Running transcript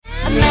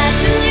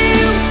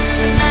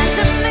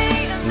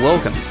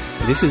Welcome.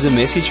 This is a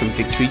message from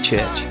Victory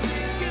Church.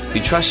 We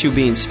trust you'll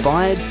be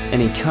inspired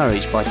and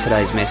encouraged by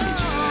today's message.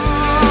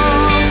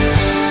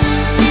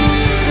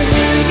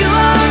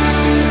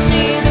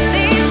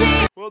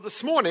 Well,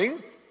 this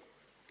morning,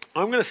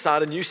 I'm going to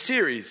start a new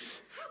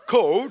series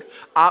called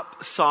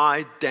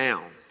Upside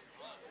Down.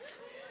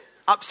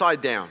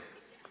 Upside Down.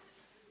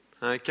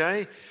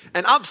 Okay?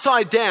 And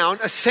Upside Down,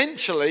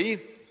 essentially,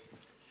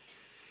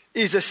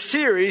 is a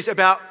series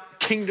about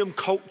kingdom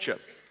culture.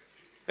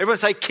 Everyone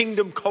say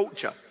kingdom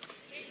culture.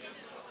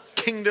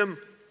 Kingdom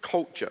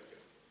culture.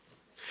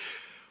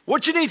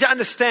 What you need to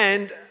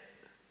understand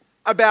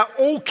about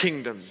all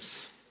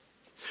kingdoms,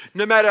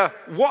 no matter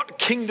what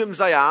kingdoms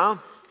they are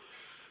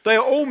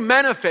all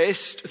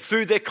manifest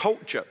through their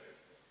culture.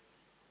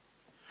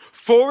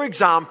 For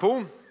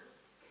example,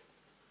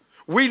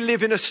 we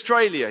live in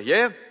Australia,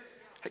 yeah?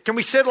 Can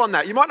we settle on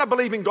that? You might not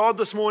believe in God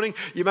this morning,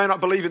 you may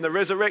not believe in the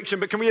resurrection,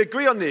 but can we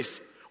agree on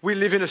this? We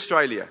live in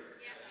Australia.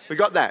 We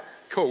got that?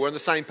 Cool, we're on the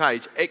same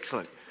page.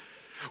 Excellent.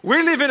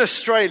 We live in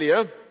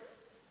Australia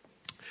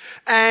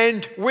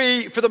and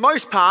we, for the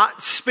most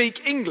part,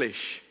 speak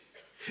English.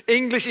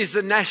 English is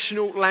the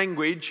national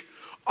language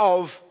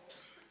of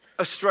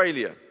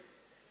Australia.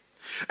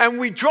 And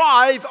we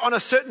drive on a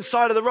certain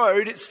side of the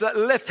road. It's the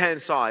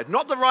left-hand side.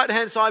 Not the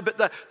right-hand side, but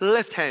the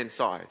left-hand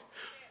side.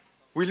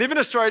 We live in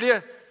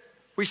Australia.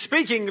 We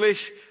speak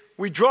English.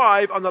 We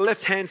drive on the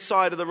left-hand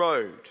side of the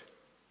road.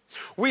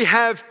 We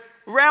have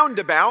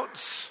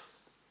roundabouts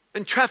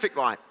and traffic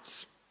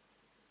lights.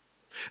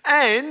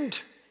 And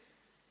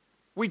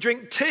we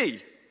drink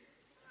tea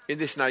in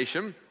this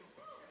nation.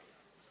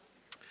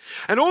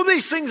 And all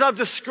these things I've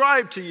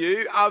described to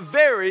you are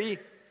very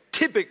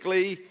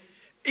typically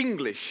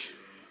English.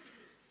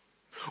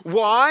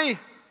 Why?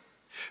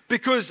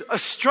 Because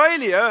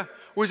Australia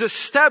was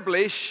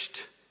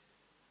established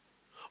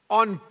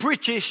on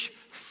British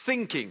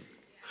thinking,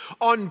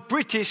 on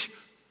British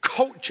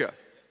culture.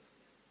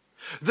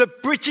 The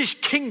British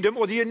Kingdom,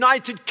 or the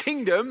United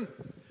Kingdom,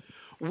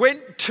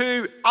 went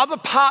to other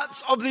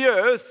parts of the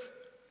earth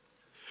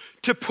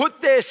to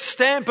put their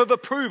stamp of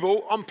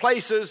approval on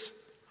places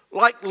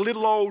like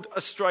little old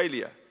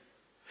Australia.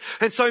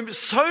 And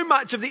so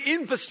much of the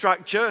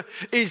infrastructure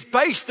is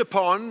based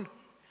upon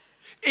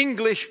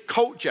English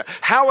culture.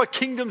 How are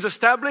kingdoms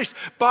established?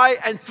 By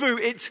and through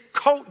its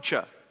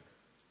culture.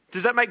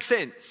 Does that make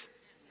sense?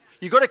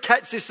 You've got to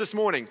catch this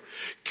morning.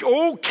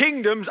 All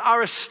kingdoms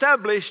are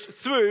established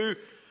through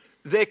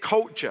their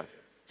culture.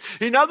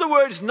 In other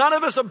words, none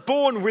of us are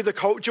born with a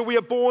culture. We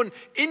are born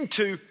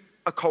into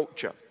a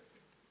culture.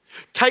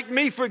 Take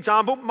me, for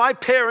example. My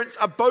parents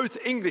are both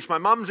English. My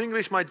mum's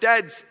English, my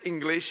dad's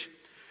English.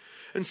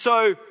 And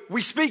so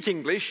we speak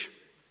English.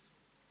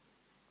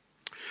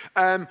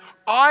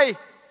 I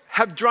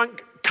have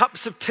drunk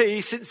cups of tea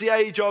since the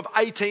age of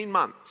 18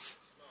 months.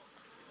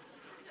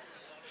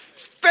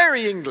 It's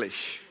very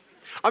English.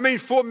 I mean,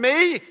 for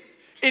me,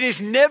 it is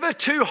never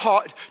too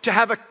hot to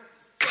have a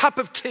cup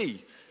of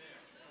tea.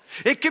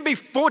 It can be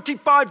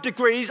 45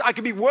 degrees. I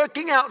can be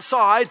working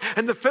outside,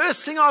 and the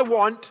first thing I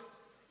want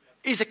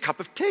is a cup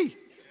of tea.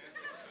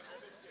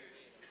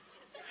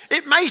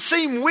 It may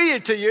seem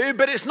weird to you,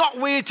 but it's not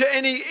weird to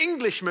any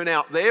Englishman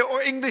out there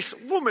or English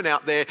woman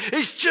out there.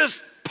 It's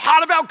just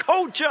part of our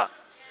culture.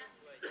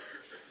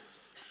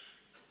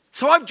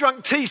 So I've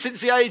drunk tea since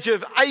the age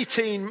of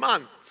 18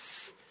 months.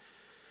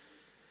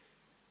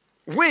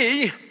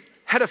 We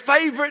had a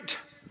favourite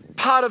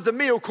part of the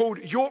meal called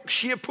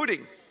Yorkshire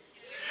pudding,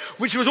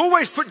 which was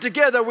always put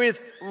together with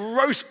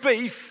roast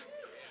beef,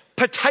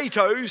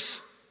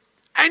 potatoes,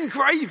 and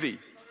gravy.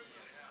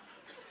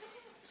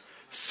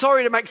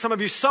 Sorry to make some of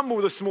you stumble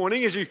this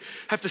morning as you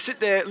have to sit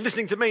there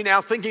listening to me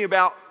now thinking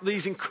about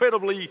these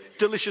incredibly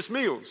delicious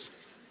meals.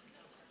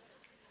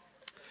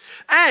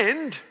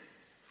 And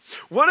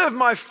one of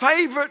my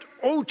favourite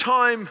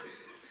all-time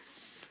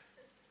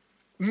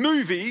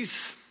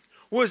movies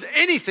was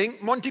anything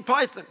Monty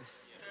Python.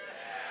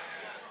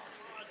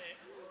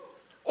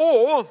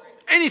 Or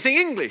anything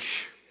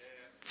English,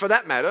 for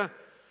that matter,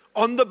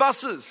 On the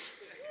Buses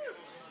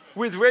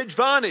with Reg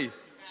Varney.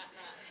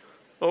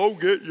 I'll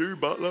get you,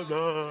 butler.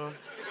 Nah.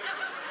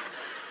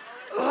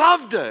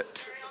 Loved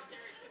it.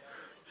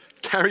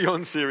 Carry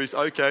On series,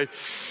 okay.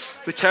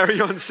 The Carry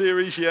On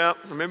series, yeah.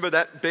 Remember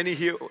that? Benny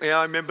Hill, yeah,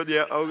 I remember,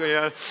 yeah. Oh,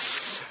 yeah.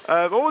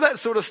 All that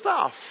sort of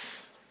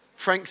stuff.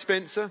 Frank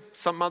Spencer,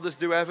 some mothers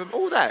do have him.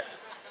 All that.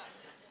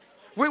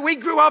 We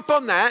grew up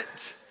on that.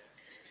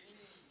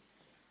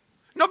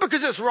 Not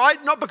because it's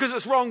right, not because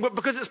it's wrong, but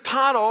because it's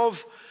part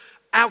of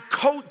our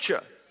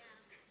culture.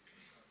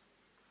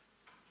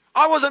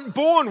 I wasn't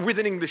born with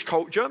an English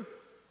culture.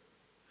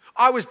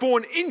 I was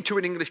born into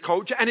an English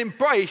culture and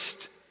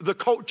embraced the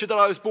culture that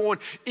I was born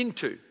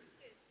into.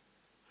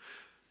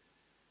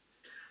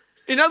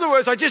 In other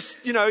words,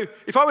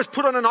 if I was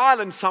put on an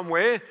island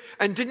somewhere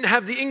and didn't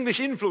have the English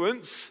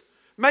influence,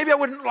 maybe I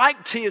wouldn't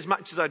like tea as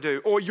much as I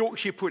do, or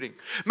Yorkshire pudding.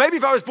 Maybe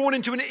if I was born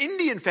into an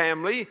Indian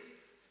family,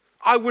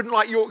 I wouldn't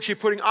like Yorkshire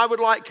pudding. I would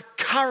like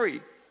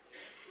curry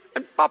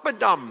and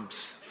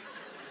papadums.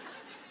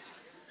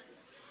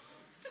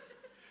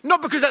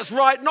 Not because that's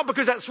right, not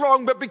because that's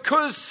wrong, but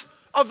because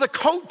of the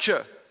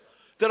culture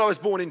that I was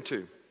born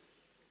into.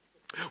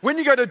 When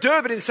you go to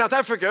Durban in South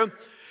Africa,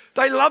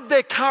 they love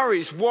their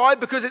curries. Why?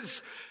 Because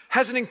it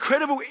has an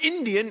incredible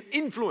Indian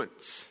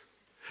influence.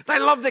 They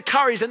love their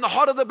curries, and the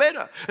hotter the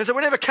better. And so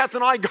whenever Kath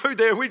and I go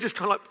there, we just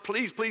kind of like,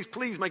 please, please,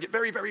 please make it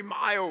very, very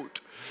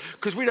mild.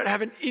 Because we don't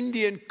have an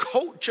Indian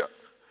culture.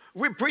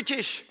 We're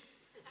British.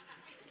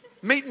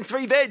 Meat and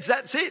 3 veg,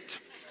 that's it.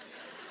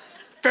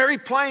 Very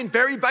plain,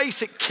 very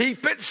basic.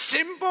 Keep it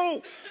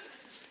simple.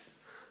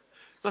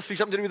 Must be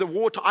something to do with the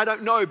water, I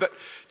don't know, but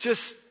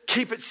just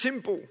keep it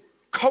simple.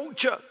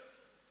 Culture.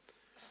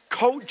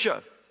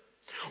 Culture.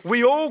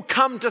 We all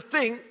come to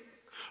think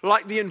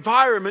like the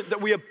environment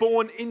that we are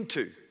born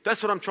into.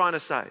 That's what I'm trying to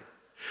say.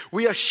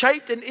 We are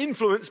shaped and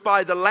influenced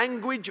by the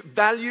language,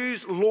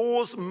 values,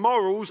 laws,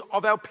 morals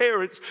of our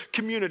parents,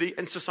 community,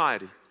 and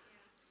society.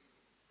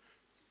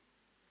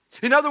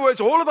 In other words,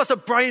 all of us are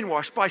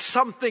brainwashed by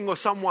something or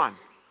someone.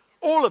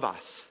 All of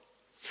us.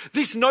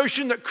 This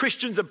notion that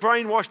Christians are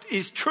brainwashed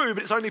is true,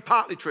 but it's only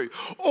partly true.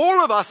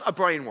 All of us are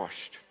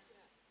brainwashed.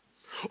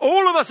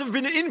 All of us have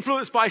been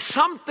influenced by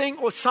something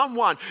or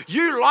someone.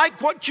 You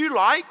like what you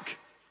like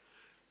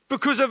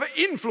because of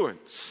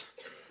influence.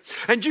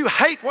 And you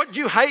hate what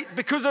you hate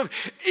because of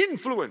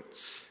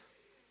influence.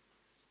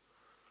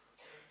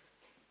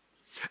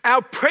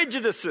 Our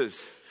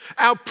prejudices,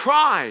 our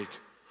pride,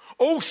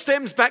 all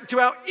stems back to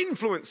our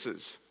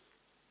influences.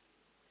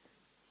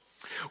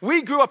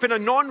 We grew up in a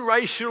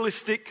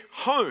non-racialistic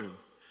home.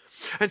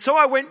 And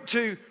so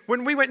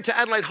when we went to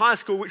Adelaide High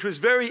School, which was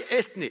very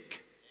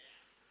ethnic,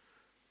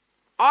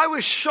 I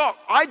was shocked.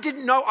 I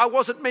didn't know I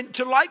wasn't meant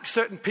to like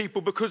certain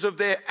people because of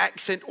their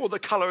accent or the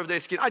colour of their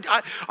skin.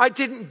 I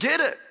didn't get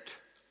it.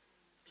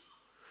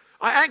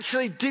 I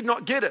actually did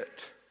not get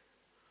it.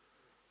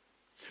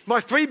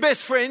 My 3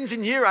 best friends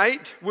in year 8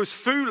 was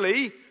Fu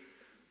Li,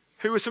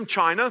 who was from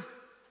China.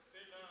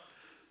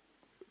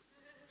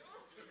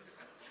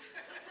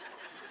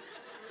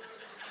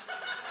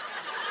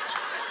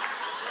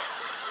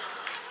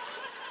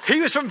 He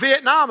was from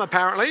Vietnam,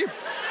 apparently.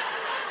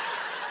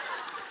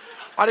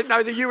 I didn't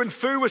know that you and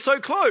Fu were so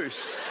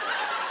close.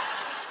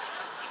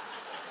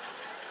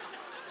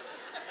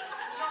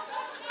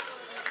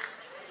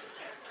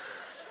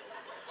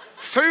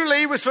 Fu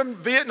Li was from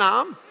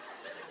Vietnam.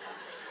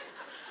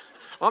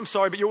 I'm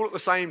sorry, but you all look the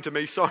same to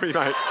me. Sorry,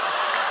 mate.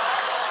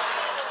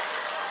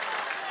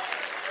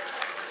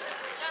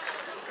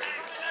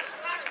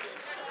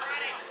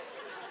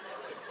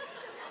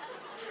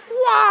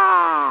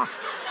 Wow!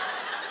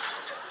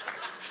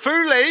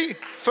 Fu Li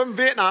from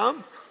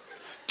Vietnam.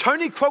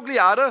 Tony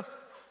Quagliata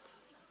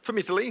from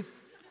Italy.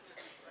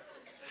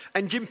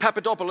 And Jim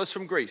Papadopoulos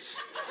from Greece.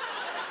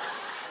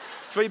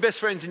 3 best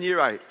friends in year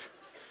 8.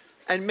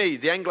 And me,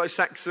 the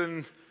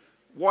Anglo-Saxon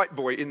white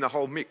boy in the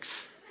whole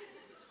mix.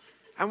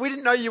 And we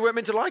didn't know you weren't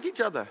meant to like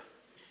each other.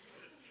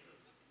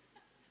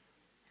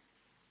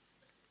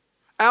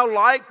 Our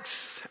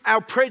likes,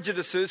 our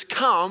prejudices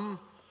come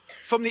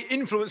from the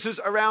influences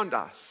around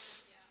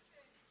us.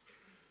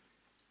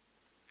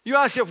 You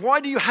ask yourself, why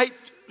do you hate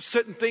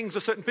certain things or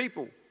certain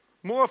people?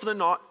 More often than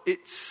not,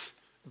 it's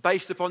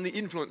based upon the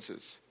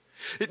influences.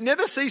 It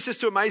never ceases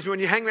to amaze me when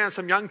you hang around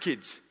some young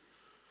kids,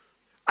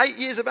 8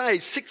 years of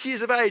age, 6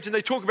 years of age, and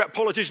they talk about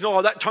politicians.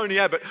 Oh, that Tony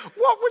Abbott.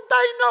 What would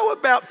they know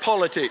about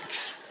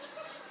politics?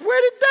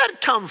 Where did that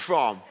come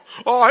from?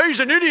 Oh, he's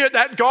an idiot,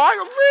 that guy.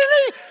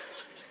 Really?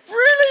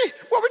 Really?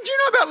 What would you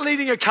know about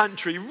leading a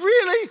country?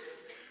 Really?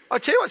 I'll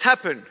tell you what's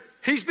happened.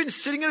 He's been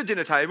sitting at a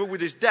dinner table with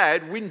his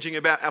dad whinging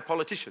about our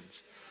politicians.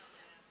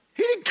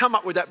 He didn't come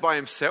up with that by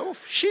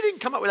himself. She didn't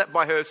come up with that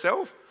by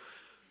herself.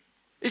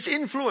 It's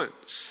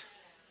influence.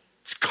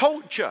 It's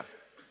culture.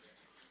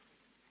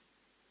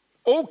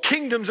 All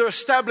kingdoms are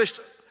established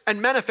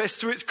and manifest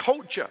through its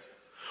culture.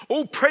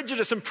 All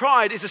prejudice and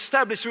pride is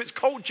established through its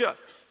culture.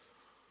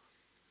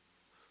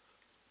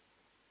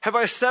 Have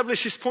I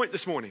established this point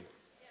this morning?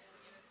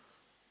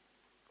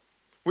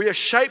 We are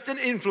shaped and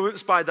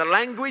influenced by the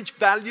language,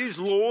 values,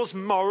 laws,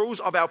 morals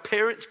of our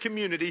parents,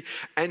 community,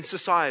 and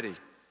society.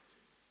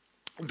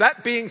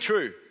 That being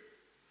true,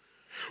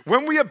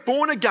 when we are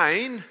born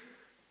again,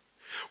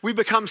 we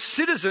become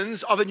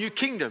citizens of a new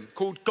kingdom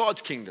called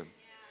God's kingdom.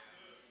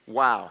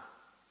 Wow.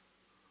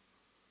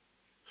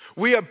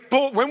 When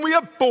we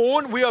are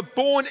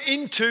born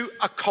into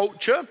a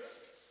culture.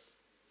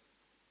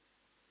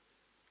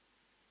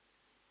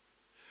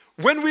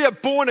 When we are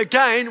born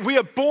again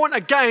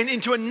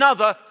into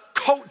another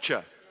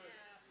culture.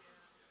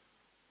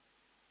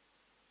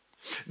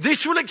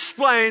 This will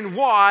explain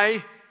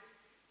why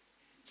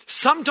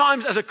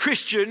sometimes as a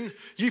Christian,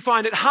 you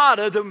find it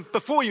harder than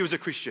before you was a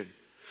Christian.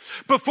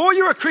 Before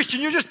you're a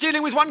Christian, you're just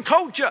dealing with one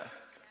culture.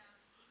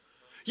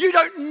 You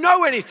don't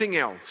know anything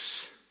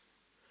else.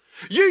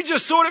 You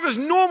just thought it was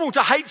normal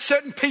to hate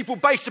certain people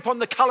based upon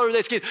the colour of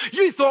their skin.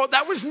 You thought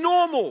that was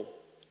normal.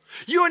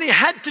 You only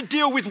had to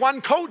deal with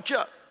one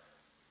culture.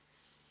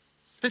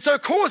 And so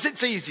of course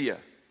it's easier.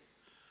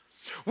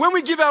 When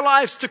we give our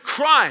lives to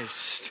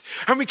Christ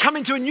and we come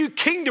into a new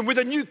kingdom with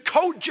a new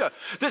culture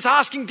that's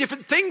asking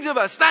different things of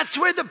us, that's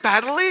where the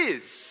battle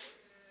is.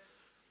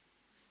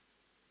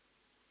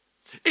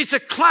 It's a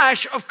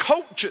clash of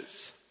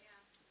cultures.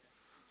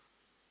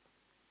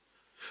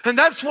 And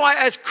that's why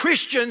as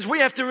Christians we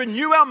have to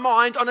renew our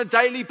mind on a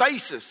daily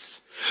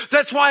basis.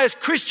 That's why as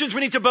Christians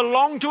we need to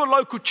belong to a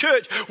local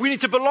church. We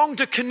need to belong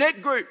to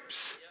connect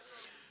groups.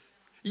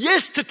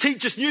 Yes, to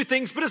teach us new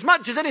things, but as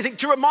much as anything,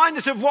 to remind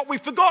us of what we've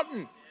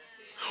forgotten.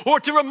 Or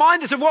to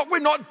remind us of what we're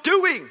not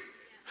doing.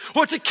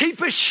 Or to keep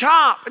us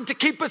sharp and to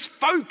keep us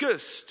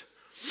focused.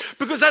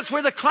 Because that's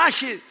where the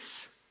clash is.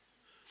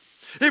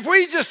 If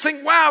we just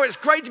think, wow, it's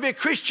great to be a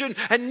Christian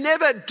and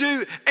never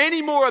do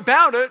any more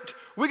about it,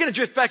 we're going to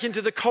drift back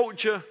into the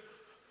culture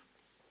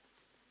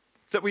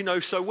that we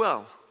know so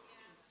well.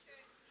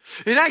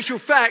 In actual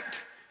fact,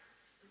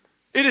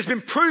 it has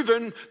been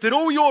proven that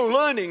all your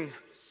learning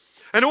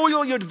and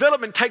all your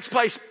development takes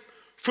place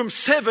from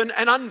 7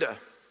 and under.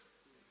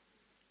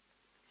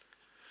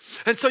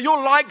 And so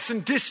your likes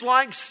and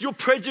dislikes, your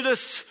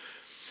prejudice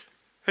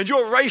and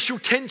your racial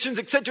tensions,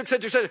 etc.,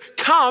 etc., etc.,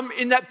 come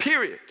in that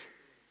period.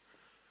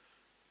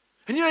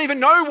 And you don't even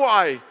know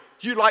why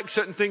you like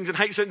certain things and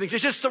hate certain things.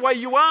 It's just the way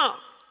you are.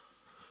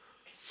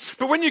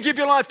 But when you give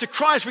your life to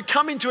Christ, we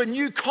come into a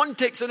new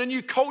context and a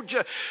new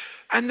culture.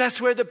 And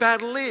that's where the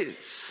battle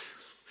is.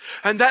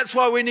 And that's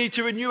why we need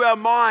to renew our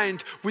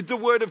mind with the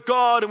Word of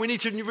God. And we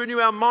need to renew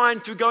our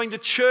mind through going to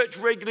church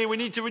regularly. We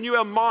need to renew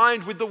our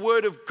mind with the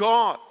Word of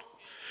God.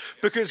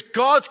 Because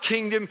God's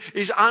kingdom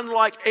is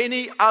unlike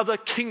any other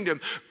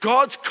kingdom.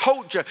 God's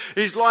culture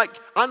is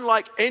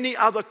unlike any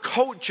other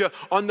culture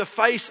on the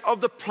face of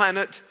the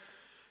planet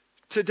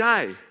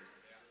today.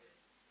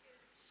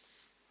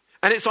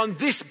 And it's on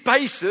this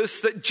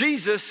basis that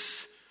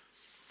Jesus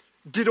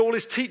did all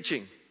his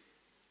teaching.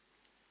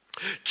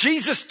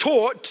 Jesus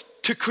taught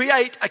to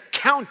create a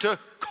counter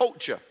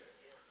culture.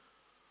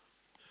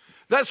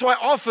 That's why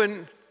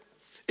often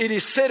it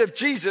is said of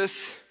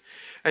Jesus,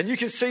 and you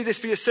can see this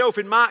for yourself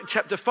in Mark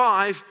chapter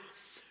 5,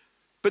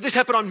 but this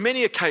happened on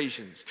many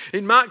occasions.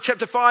 In Mark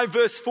chapter 5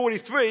 verse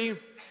 43,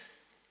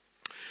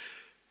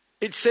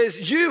 it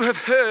says, "You have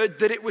heard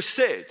that it was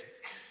said."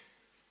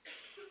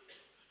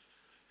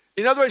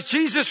 In other words,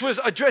 Jesus was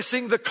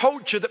addressing the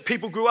culture that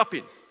people grew up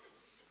in.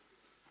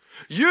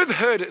 You've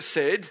heard it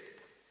said,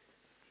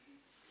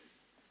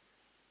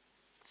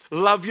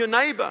 love your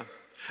neighbor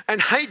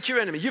and hate your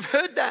enemy. You've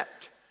heard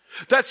that.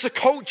 That's the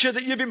culture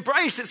that you've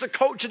embraced. It's the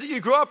culture that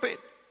you grew up in.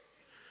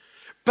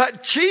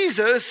 But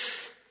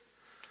Jesus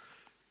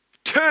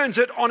turns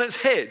it on its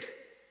head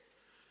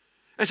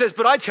and says,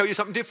 but I tell you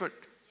something different.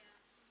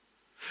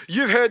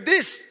 You've heard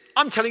this.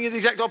 I'm telling you the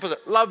exact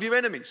opposite. Love your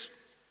enemies.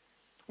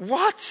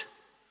 What?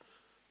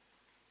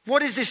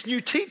 What is this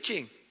new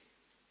teaching?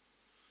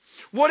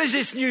 What is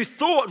this new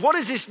thought? What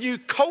is this new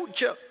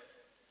culture?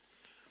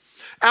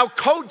 Our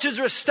cultures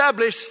are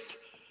established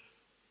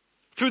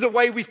through the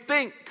way we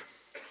think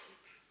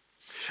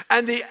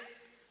and the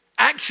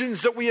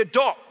actions that we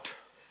adopt.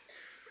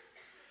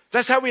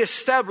 That's how we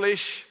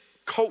establish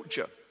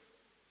culture.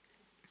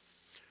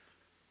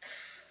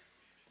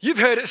 You've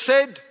heard it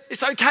said,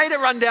 it's okay to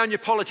run down your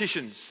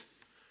politicians.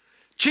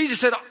 Jesus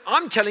said,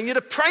 I'm telling you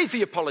to pray for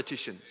your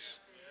politicians.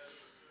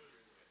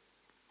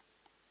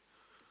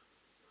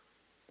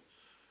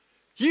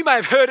 You may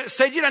have heard it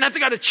said, you don't have to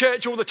go to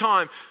church all the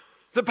time.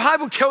 The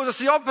Bible tells us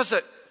the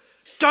opposite.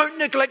 Don't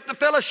neglect the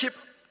fellowship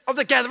of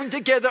the gathering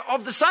together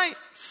of the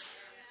saints.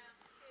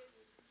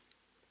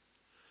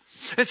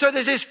 And so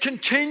there's this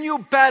continual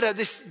battle,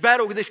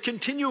 this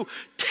continual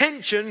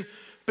tension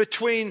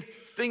between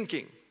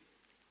thinking.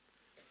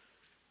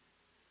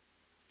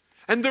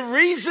 And the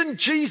reason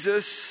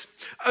Jesus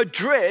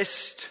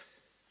addressed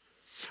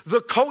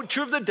the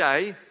culture of the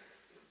day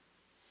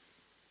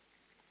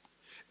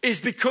is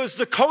because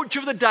the culture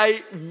of the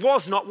day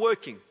was not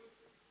working.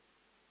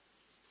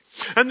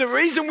 And the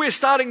reason we're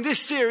starting this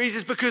series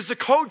is because the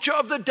culture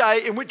of the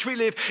day in which we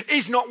live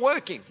is not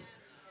working.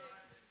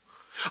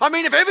 I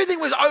mean, if everything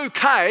was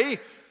okay,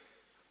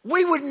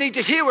 we wouldn't need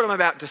to hear what I'm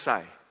about to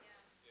say.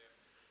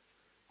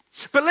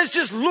 But let's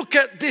just look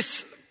at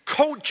this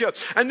culture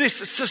and this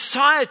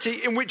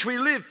society in which we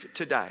live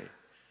today.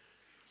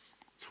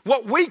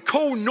 What we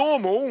call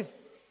normal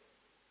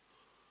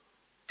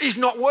is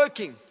not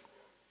working.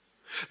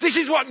 This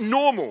is what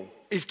normal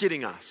is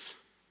getting us.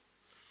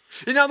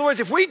 In other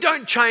words, if we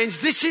don't change,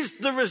 this is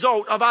the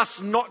result of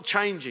us not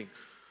changing.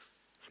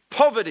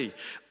 Poverty,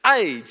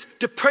 AIDS,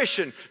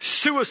 depression,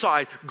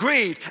 suicide,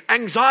 greed,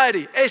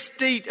 anxiety,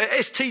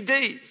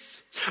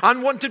 STDs,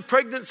 unwanted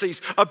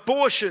pregnancies,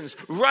 abortions,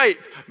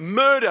 rape,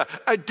 murder,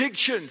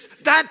 addictions.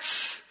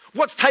 That's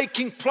what's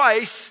taking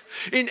place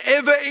in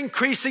ever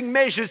increasing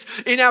measures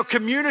in our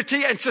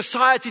community and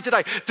society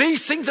today.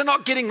 These things are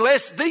not getting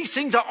less. These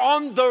things are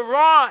on the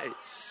rise.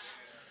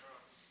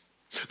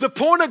 The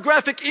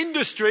pornographic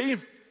industry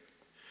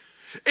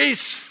is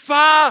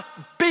far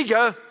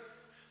bigger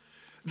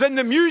than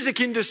the music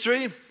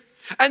industry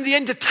and the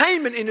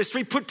entertainment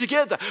industry put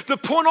together. The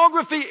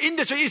pornography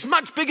industry is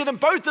much bigger than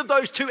both of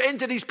those two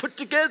entities put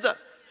together.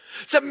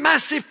 It's a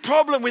massive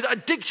problem with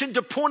addiction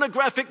to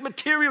pornographic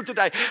material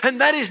today, and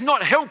that is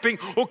not helping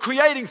or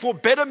creating for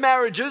better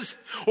marriages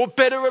or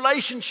better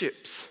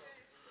relationships.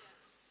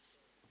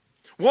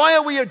 Why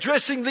are we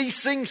addressing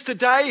these things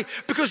today?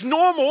 Because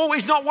normal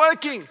is not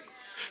working.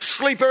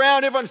 Sleep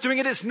around, everyone's doing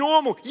it, it's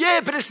normal.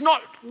 Yeah, but it's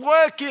not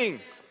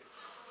working.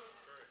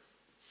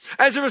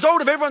 As a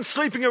result of everyone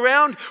sleeping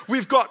around,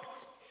 we've got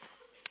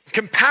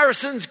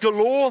comparisons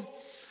galore.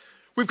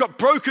 We've got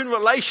broken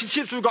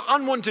relationships. We've got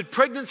unwanted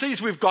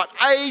pregnancies. We've got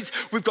AIDS.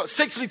 We've got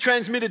sexually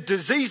transmitted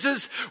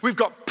diseases. We've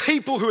got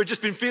people who have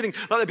just been feeling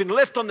like they've been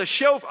left on the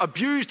shelf,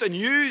 abused and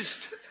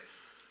used.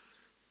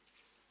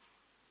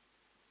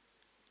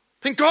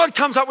 And God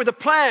comes up with a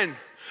plan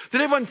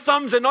that everyone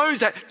thumbs their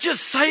nose at.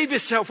 Just save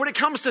yourself when it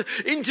comes to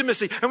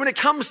intimacy and when it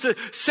comes to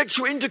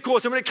sexual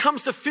intercourse and when it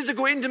comes to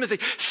physical intimacy.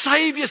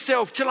 Save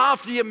yourself till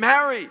after you're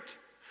married.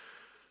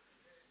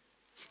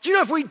 Do you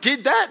know if we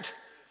did that,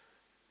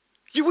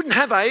 you wouldn't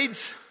have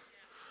AIDS.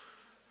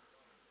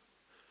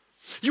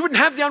 You wouldn't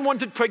have the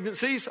unwanted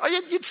pregnancies.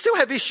 You'd still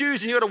have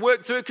issues and you've got to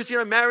work through it because,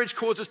 marriage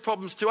causes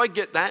problems too. I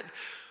get that.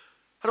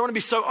 I don't want to be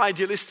so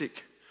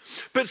idealistic.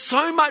 But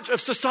so much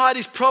of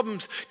society's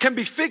problems can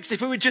be fixed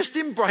if we would just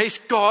embrace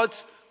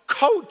God's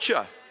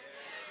culture.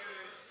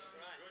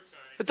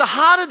 At the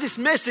heart of this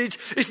message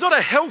is not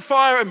a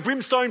hellfire and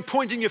brimstone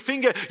pointing your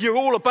finger, you're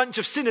all a bunch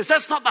of sinners.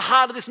 That's not the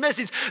heart of this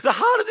message. The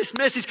heart of this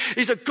message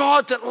is a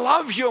God that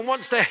loves you and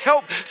wants to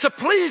help. So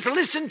please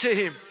listen to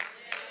him.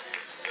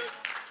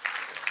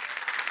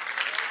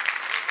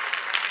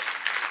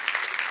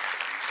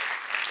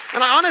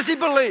 And I honestly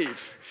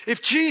believe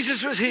if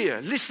Jesus was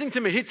here listening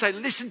to me, he'd say,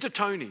 listen to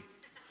Tony.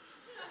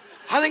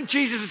 I think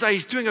Jesus would say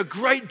he's doing a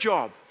great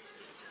job.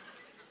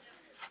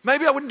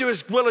 Maybe I wouldn't do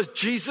as well as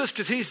Jesus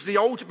because he's the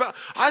ultimate, but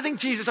I think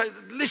Jesus would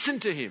say, listen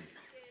to him.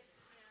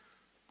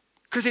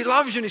 Because he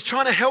loves you and he's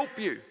trying to help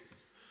you.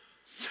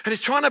 And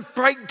he's trying to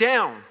break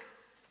down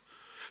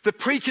the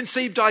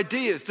preconceived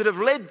ideas that have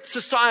led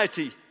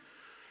society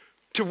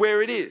to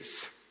where it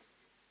is.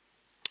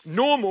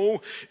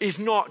 Normal is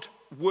not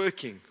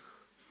working.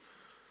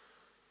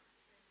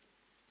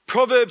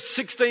 Proverbs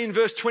 16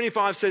 verse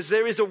 25 says,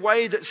 there is a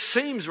way that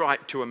seems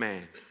right to a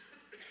man,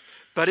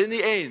 but in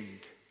the end,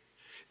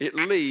 it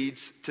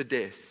leads to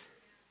death.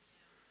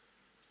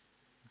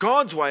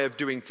 God's way of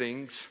doing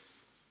things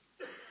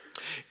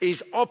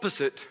is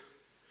opposite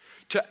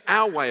to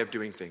our way of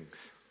doing things.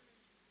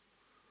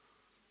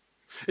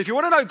 If you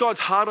want to know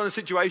God's heart on a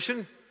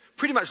situation,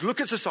 pretty much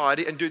look at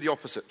society and do the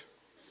opposite.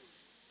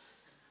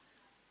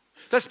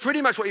 That's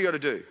pretty much what you got to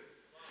do.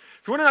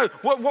 If you want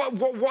to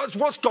know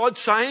what's God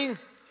saying,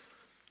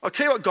 I'll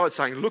tell you what God's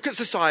saying. Look at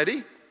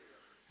society,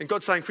 and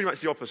God's saying pretty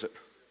much the opposite.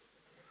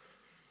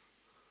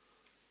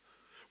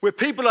 Where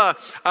people are,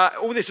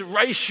 all this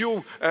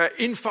racial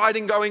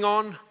infighting going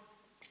on.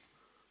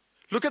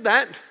 Look at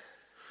that.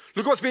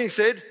 Look at what's being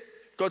said.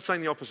 God's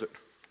saying the opposite.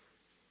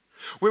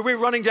 Where we're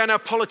running down our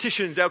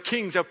politicians, our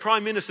kings, our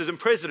prime ministers and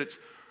presidents.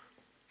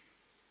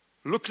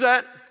 Look at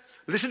that.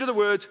 Listen to the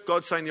words.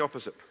 God's saying the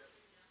opposite.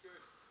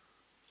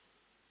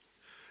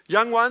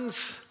 Young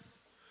ones,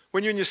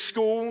 when you're in your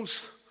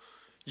schools,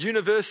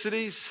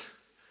 universities,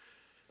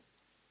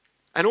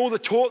 and all the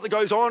talk that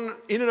goes on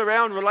in and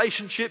around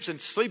relationships and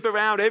sleep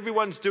around,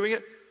 everyone's doing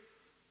it.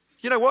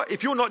 You know what?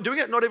 If you're not doing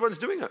it, not everyone's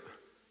doing it.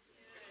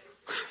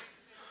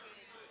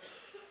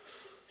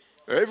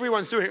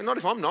 Everyone's doing it, not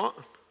if I'm not.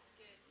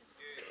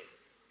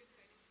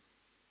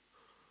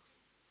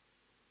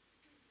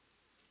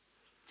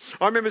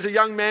 I remember as a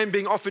young man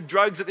being offered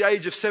drugs at the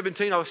age of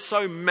 17. I was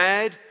so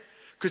mad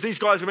because these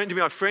guys were meant to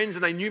be my friends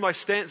and they knew my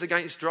stance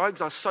against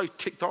drugs. I was so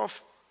ticked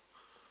off.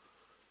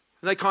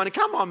 And they kind of,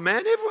 come on,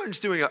 man, everyone's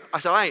doing it. I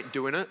said, I ain't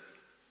doing it.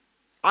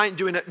 I ain't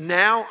doing it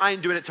now. I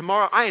ain't doing it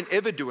tomorrow. I ain't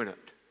ever doing it.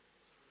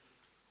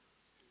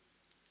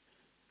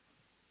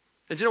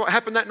 And do you know what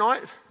happened that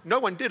night? No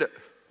one did it.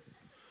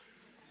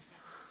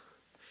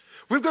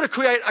 We've got to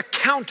create a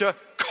counter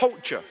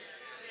culture.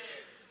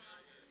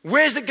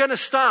 Where's it going to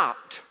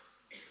start?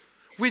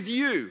 With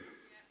you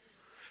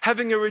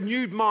having a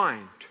renewed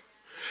mind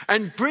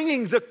and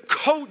bringing the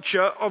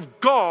culture of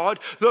God,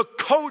 the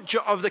culture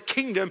of the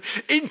kingdom,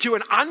 into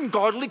an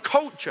ungodly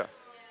culture.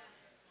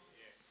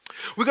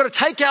 We've got to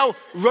take our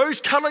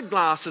rose-colored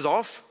glasses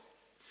off,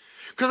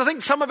 because I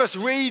think some of us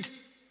read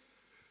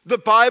the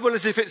Bible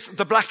as if it's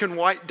the black and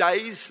white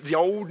days, the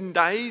olden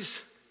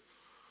days,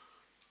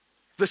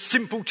 the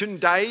simpleton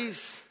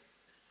days.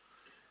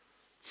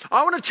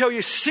 I want to tell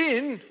you,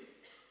 sin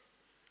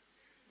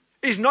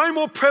is no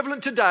more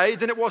prevalent today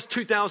than it was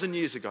 2,000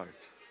 years ago.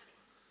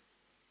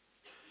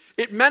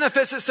 It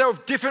manifests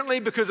itself differently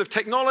because of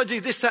technology,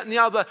 this, that, and the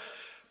other.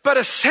 But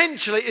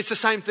essentially, it's the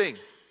same thing.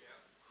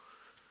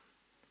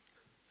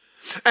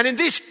 And in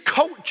this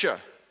culture,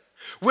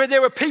 where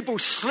there were people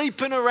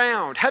sleeping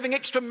around, having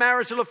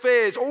extramarital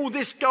affairs, all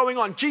this going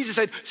on, Jesus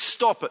said,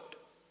 stop it.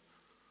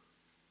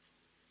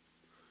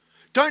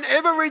 Don't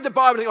ever read the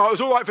Bible and think, oh, it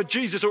was all right for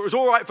Jesus, or it was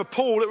all right for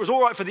Paul, it was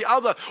all right for the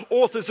other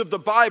authors of the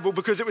Bible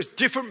because it was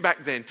different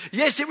back then.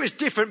 Yes, it was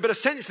different, but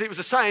essentially it was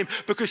the same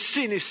because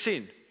sin is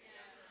sin.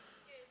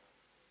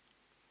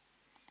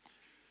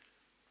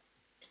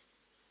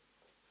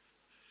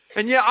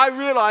 And yet I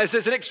realize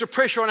there's an extra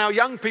pressure on our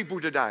young people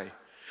today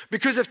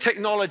because of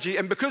technology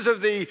and because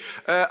of the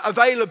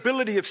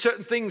availability of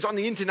certain things on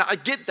the internet. I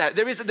get that.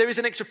 There is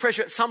an extra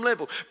pressure at some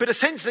level. But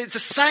essentially it's the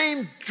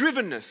same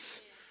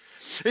drivenness.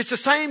 It's the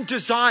same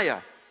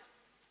desire.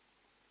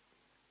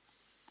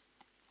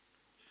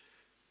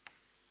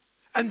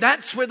 And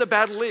that's where the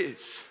battle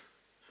is.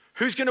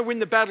 Who's going to win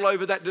the battle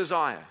over that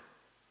desire?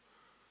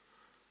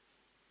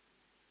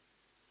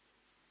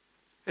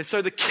 And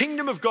so the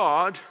kingdom of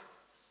God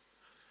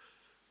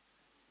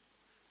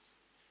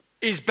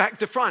is back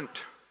to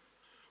front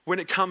when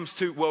it comes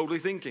to worldly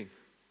thinking.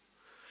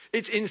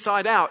 It's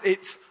inside out.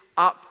 It's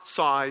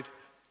upside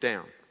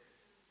down.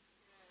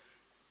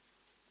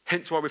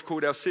 Hence why we've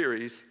called our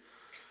series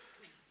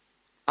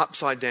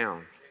Upside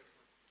Down.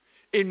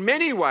 In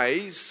many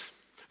ways,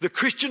 the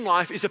Christian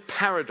life is a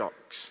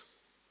paradox.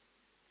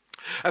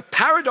 A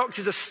paradox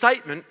is a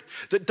statement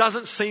that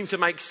doesn't seem to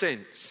make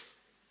sense.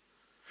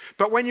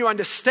 But when you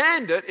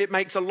understand it, it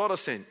makes a lot of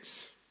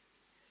sense.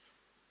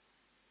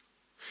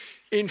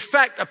 In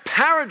fact, a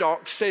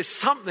paradox says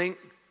something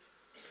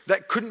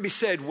that couldn't be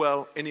said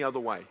well any other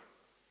way.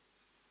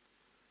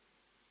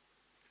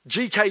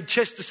 G.K.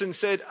 Chesterton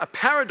said, a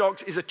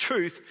paradox is a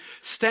truth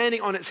standing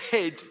on its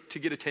head to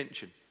get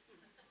attention.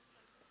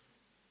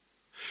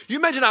 You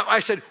imagine I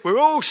said, we're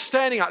all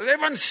standing up,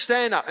 everyone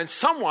stand up, and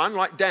someone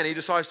like Danny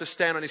decides to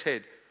stand on his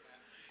head.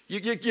 You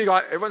go,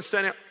 everyone's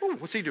standing up, oh,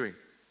 what's he doing?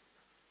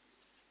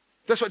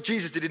 That's what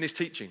Jesus did in his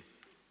teaching.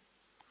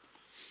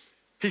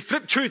 He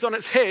flipped truth on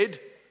its head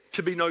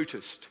to be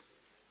noticed.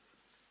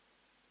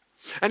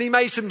 And he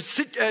made some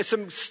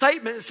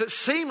statements that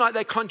seem like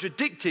they're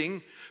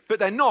contradicting, but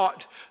they're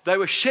not. They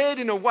were shared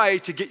in a way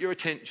to get your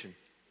attention.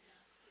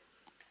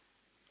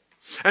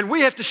 And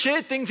we have to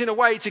share things in a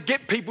way to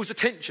get people's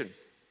attention.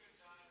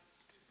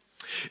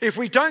 If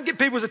we don't get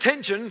people's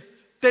attention,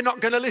 they're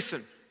not going to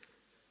listen.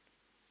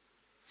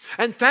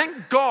 And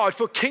thank God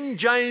for King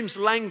James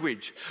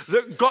language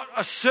that got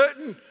a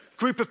certain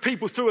group of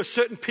people through a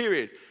certain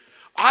period.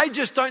 I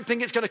just don't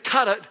think it's going to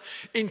cut it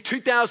in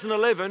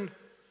 2011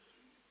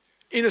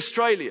 in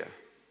Australia.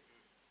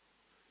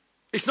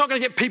 It's not going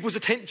to get people's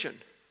attention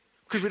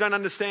because we don't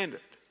understand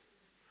it.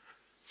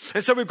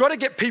 And so we've got to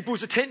get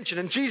people's attention.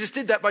 And Jesus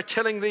did that by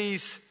telling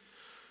these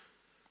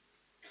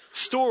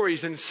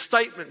stories and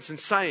statements and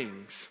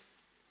sayings.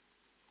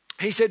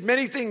 He said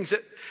many things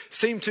that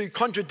seem to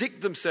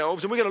contradict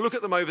themselves, and we're going to look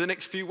at them over the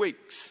next few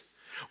weeks.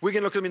 We're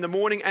going to look at them in the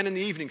morning and in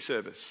the evening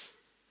service.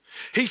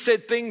 He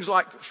said things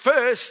like,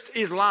 first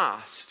is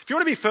last. If you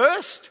want to be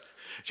first,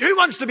 who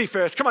wants to be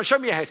first? Come on, show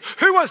me your hands.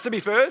 Who wants to be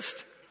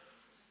first?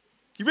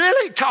 You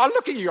really? I'll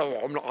look at you.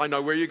 Oh, I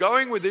know where you're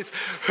going with this.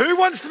 Who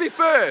wants to be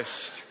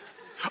first?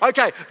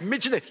 Okay,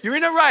 mention it. You're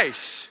in a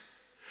race.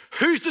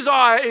 Whose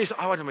desire is,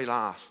 I want to be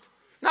last.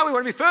 No, we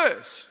want to be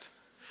first.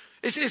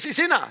 It's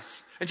in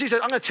us. And Jesus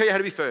said, I'm going to tell you how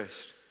to be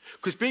first.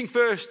 Because being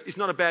first is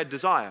not a bad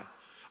desire.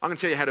 I'm going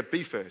to tell you how to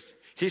be first.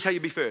 Here's how you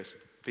be first.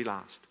 Be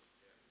last.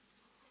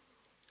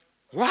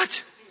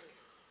 What?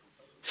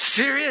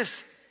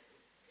 Serious?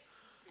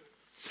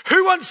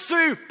 Who wants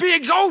to be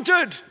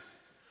exalted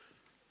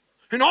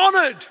and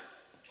honored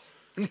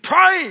and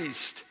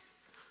praised?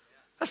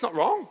 That's not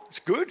wrong. It's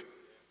good.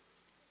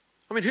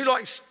 I mean, who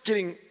likes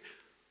getting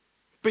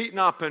beaten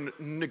up and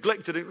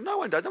neglected? No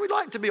one does. No, we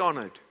like to be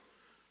honored.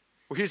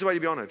 Well, here's the way to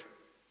be honored.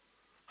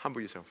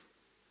 Humble yourself.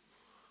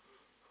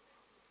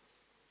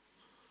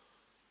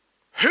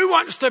 Who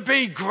wants to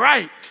be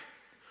great?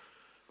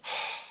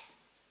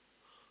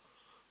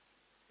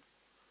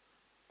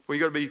 Well,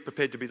 you've got to be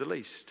prepared to be the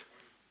least.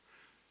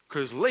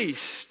 Because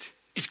least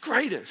is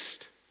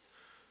greatest.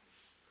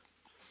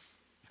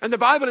 And the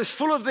Bible is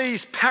full of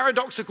these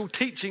paradoxical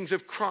teachings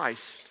of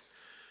Christ.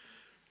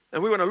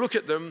 And we want to look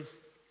at them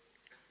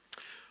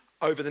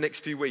over the next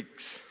few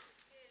weeks.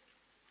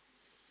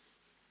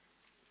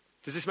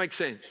 Does this make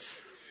sense?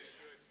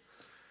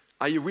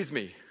 Are you with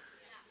me?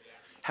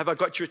 Have I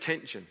got your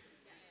attention?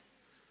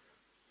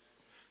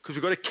 Because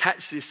we've got to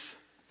catch this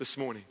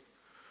morning.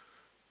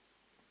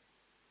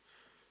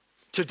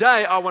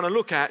 Today, I want to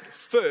look at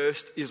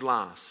first is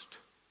last.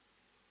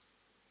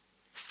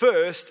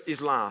 First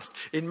is last.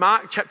 In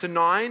Mark chapter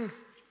 9,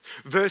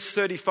 verse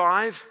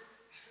 35,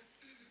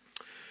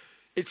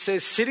 it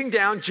says, sitting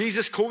down,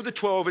 Jesus called the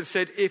 12 and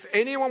said, if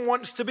anyone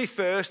wants to be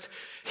first,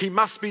 he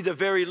must be the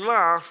very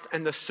last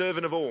and the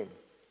servant of all.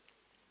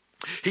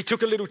 He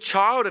took a little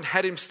child and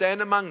had him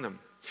stand among them.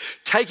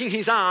 Taking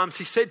his arms,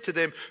 he said to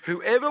them,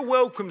 whoever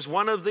welcomes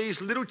one of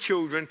these little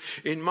children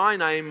in my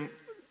name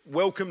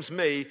welcomes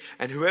me,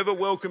 and whoever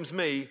welcomes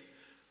me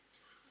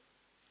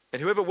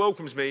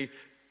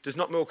does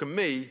not welcome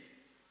me,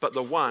 but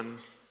the one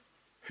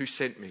who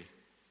sent me.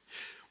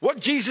 What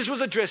Jesus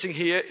was addressing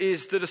here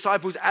is the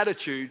disciples'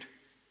 attitude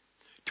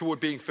toward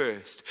being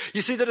first.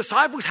 You see, the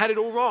disciples had it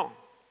all wrong.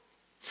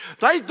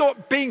 They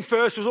thought being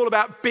first was all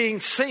about being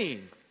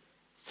seen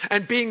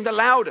and being the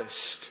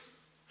loudest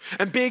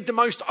and being the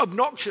most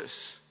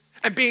obnoxious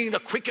and being the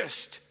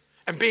quickest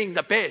and being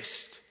the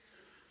best.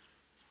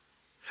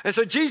 And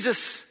so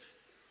Jesus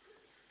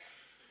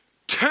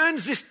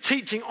turns this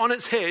teaching on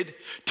its head,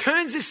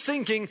 turns this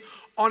thinking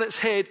on its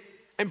head,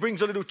 and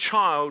brings a little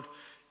child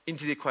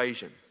into the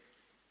equation.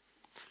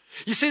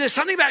 You see, there's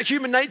something about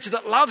human nature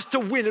that loves to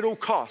win at all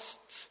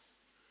costs.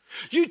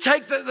 You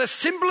take the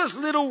simplest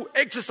little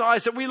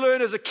exercise that we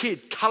learn as a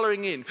kid,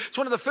 colouring in. It's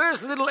one of the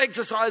first little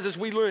exercises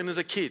we learn as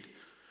a kid,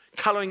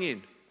 colouring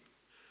in.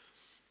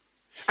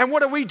 And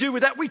what do we do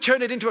with that? We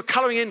turn it into a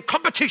colouring in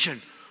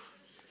competition.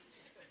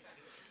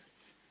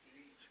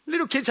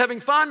 Little kids having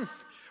fun.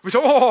 We say,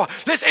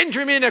 let's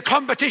enter him in a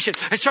competition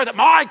and show that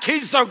my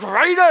kid's the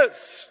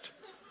greatest.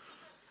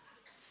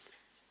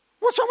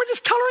 What's wrong with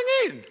just colouring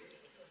in?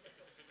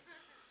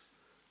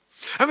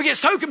 And we get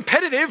so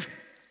competitive,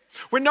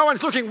 when no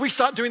one's looking, we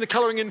start doing the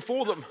colouring in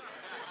for them.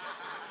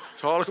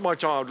 So, look at my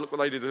child, look what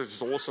they did,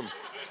 it's awesome.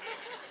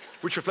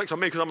 Which reflects on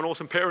me because I'm an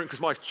awesome parent because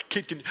my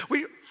kid can...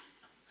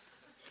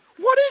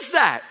 What is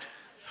that?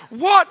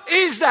 What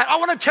is that? I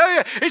want to tell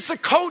you, it's the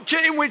culture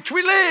in which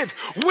we live.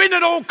 Win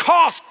at all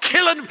costs,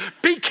 kill and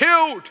be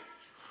killed.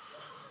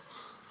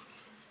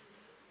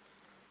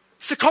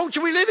 It's the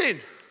culture we live in.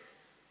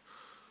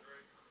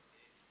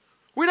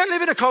 We don't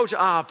live in a culture,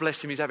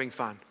 bless him, he's having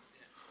fun.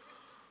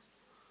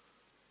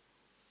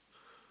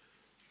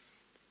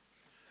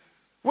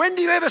 When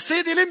do you ever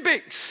see the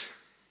Olympics?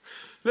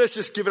 Let's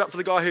just give it up for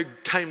the guy who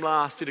came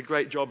last, did a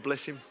great job,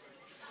 bless him.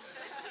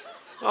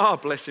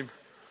 Bless him.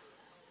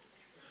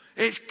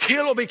 It's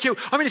kill or be killed.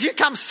 I mean, if you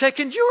come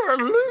second, you're a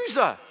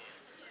loser.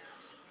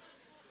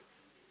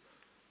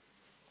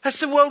 That's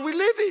the world we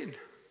live in.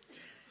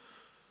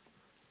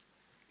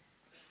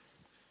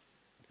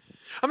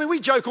 I mean, we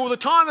joke all the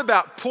time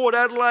about Port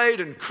Adelaide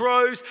and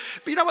Crows,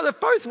 but you know what? They've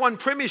both won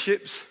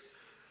premierships.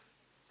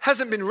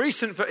 Hasn't been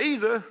recent for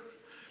either,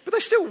 but they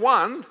still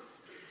won.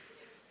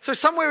 So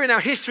somewhere in our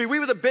history, we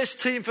were the best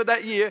team for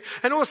that year,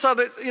 and all of a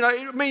sudden,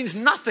 it means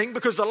nothing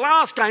because the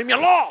last game you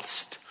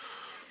lost.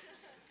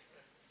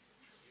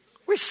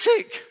 We're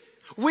sick.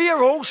 We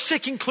are all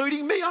sick,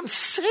 including me. I'm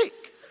sick.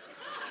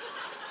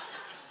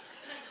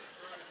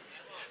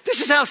 This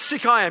is how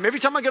sick I am. Every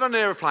time I get on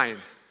an aeroplane,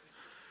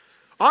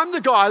 I'm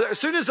the guy that as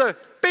soon as a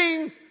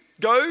bing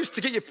goes to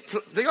get your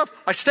thing off,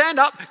 I stand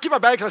up, get my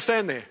bag, and I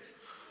stand there.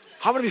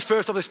 I'm going to be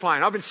first off this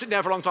plane. I've been sitting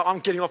there for a long time. I'm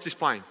getting off this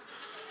plane.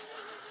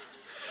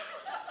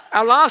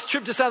 Our last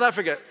trip to South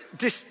Africa,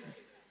 just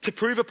to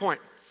prove a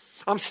point,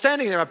 I'm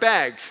standing there, my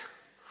bags.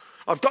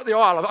 I've got the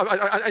aisle.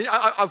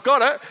 I've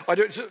got it. I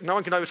do it. No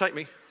one can overtake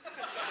me.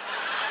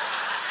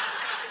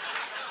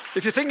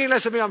 If you're thinking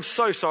less of me, I'm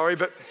so sorry,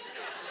 but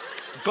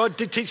God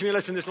did teach me a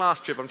lesson this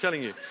last trip, I'm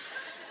telling you.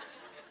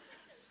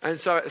 And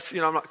so,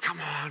 I'm like, come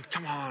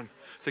on.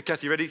 So,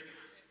 Kathy, you ready?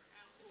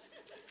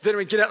 Then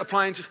we get out the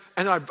plane,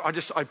 and I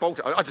bolt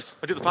it. I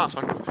do the fast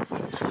one.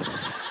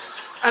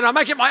 And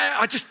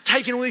I just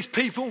take in all these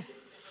people.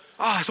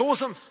 It's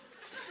awesome.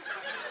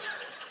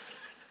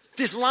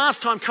 This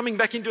last time coming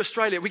back into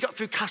Australia, we got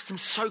through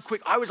customs so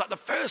quick. I was like the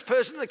first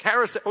person in the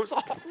carousel. I was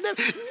like, never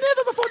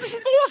before. This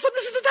is awesome.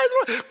 This is the day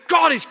of the Lord.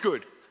 God is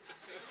good.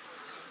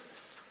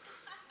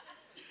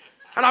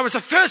 And I was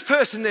the first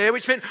person there,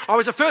 which meant I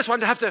was the first one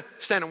to have to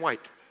stand and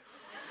wait.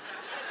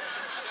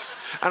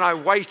 And I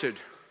waited.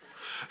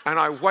 And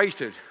I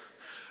waited.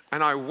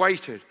 And I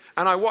waited.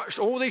 And I watched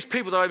all these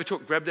people that I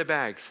overtook grab their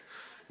bags.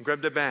 And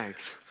grab their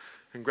bags.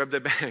 And grab their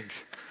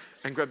bags.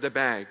 And grab their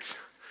bags.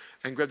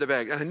 And grab their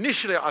bags. And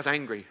initially I was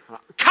angry. I'm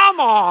like, come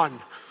on!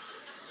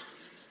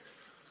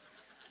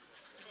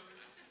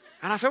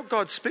 And I felt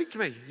God speak to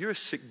me. You're a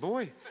sick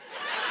boy.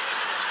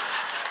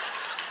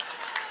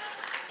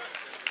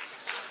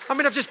 I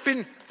mean, I've just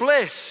been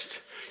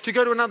blessed to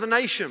go to another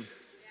nation.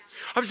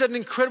 I've just had an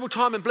incredible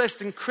time and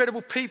blessed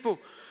incredible people.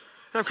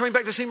 And I'm coming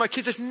back to see my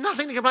kids. There's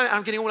nothing to complain about.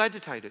 I'm getting all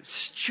agitated.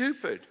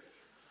 Stupid.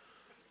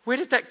 Where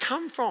did that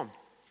come from?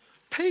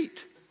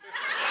 Pete.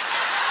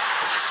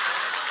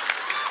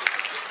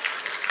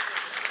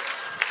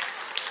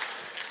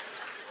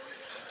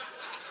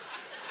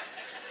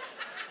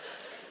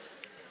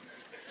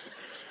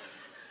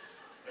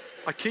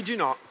 I kid you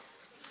not.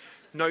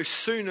 No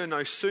sooner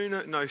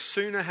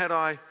had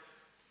I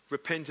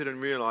repented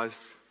and realised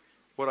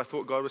what I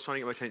thought God was trying to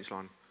get my attention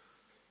on.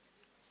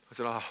 I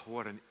said,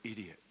 what an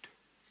idiot.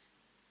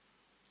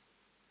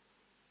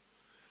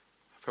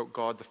 I felt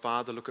God the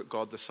Father look at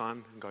God the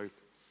Son and go.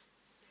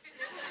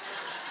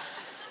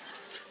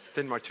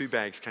 Then my 2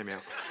 bags came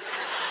out.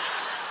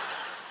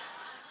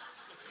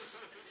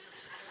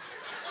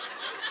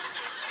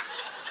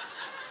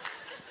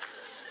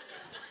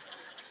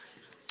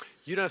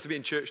 You don't have to be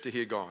in church to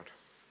hear God.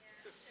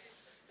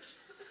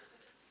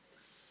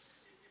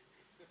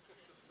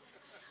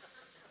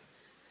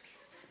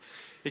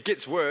 It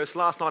gets worse.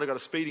 Last night I got a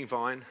speeding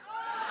fine.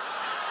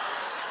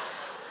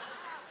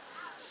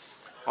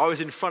 I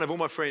was in front of all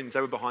my friends.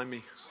 They were behind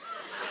me.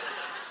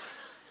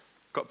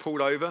 got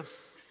pulled over.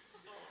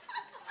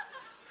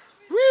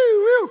 Woo,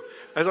 woo.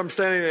 As I'm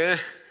standing there,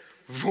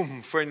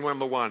 vroom, friend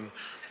number one,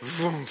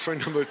 vroom, friend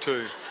number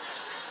two.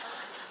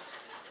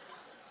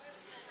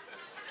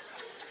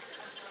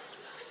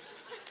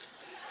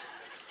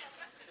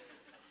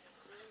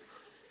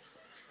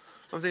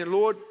 I'm thinking,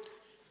 Lord,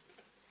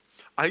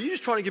 are you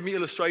just trying to give me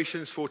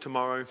illustrations for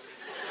tomorrow?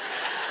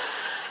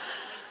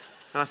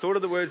 And I thought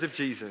of the words of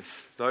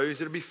Jesus. Those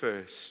that will be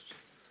first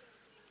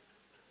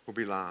will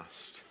be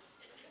last.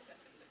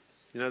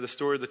 You know the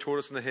story of the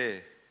tortoise and the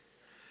hare?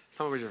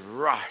 Some of us just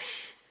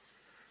rush.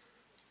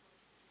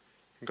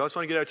 And God's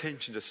trying to get our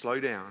attention to slow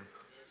down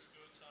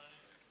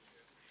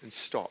and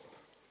stop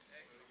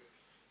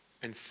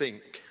and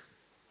think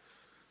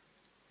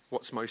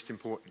what's most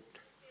important.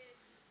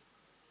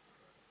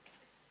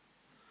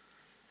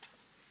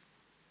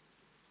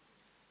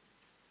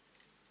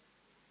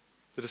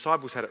 The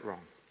disciples had it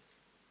wrong.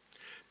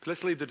 But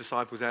let's leave the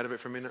disciples out of it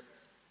for a minute.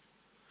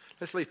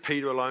 Let's leave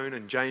Peter alone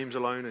and James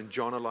alone and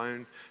John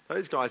alone.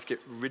 Those guys get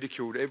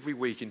ridiculed every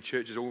week in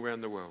churches all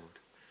around the world.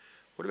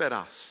 What about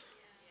us?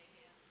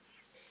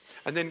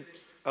 And then,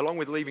 along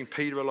with leaving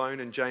Peter alone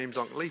and James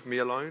alone, leave me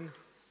alone.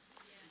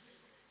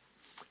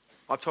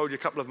 I've told you a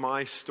couple of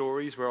my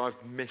stories where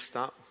I've messed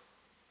up.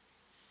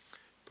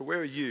 But where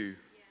are you?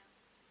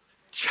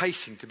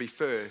 Chasing to be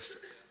first.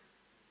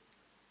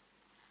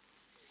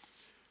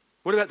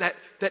 What about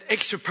that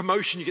extra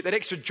promotion you get, that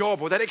extra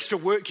job or that extra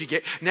work you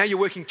get? Now you're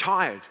working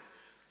tired.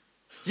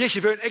 Yes,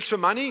 you've earned extra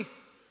money,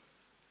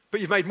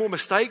 but you've made more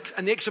mistakes,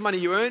 and the extra money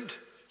you earned,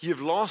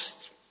 you've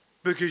lost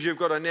because you've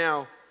got to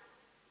now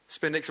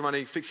spend extra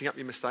money fixing up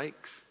your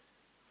mistakes.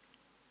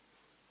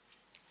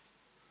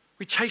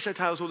 We chase our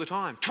tails all the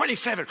time.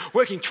 27,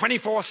 working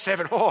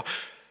 24/7. Oh,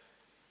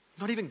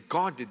 not even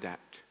God did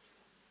that.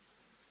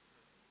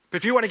 But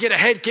if you want to get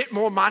ahead, get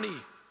more money.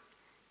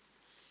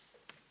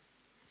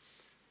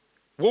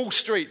 Wall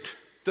Street,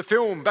 the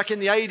film back in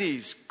the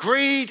 80s.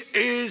 Greed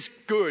is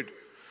good.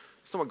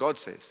 That's not what God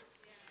says.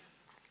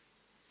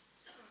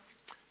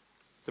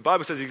 The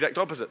Bible says the exact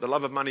opposite. The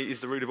love of money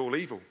is the root of all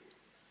evil.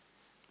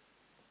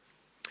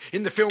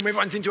 In the film,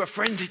 everyone's into a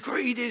frenzy.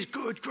 Greed is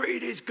good.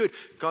 Greed is good.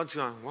 God's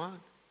going, what?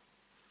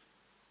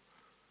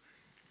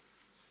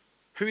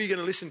 Who are you going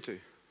to listen to?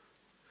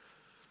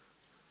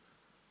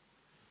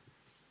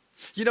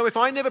 You know, if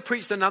I never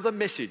preached another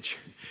message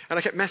and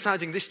I kept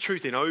massaging this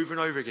truth in over and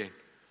over again,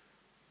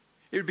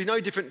 it would be no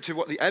different to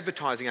what the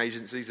advertising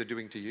agencies are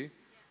doing to you.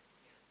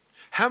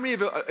 How many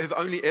of you have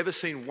only ever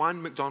seen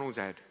one McDonald's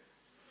ad?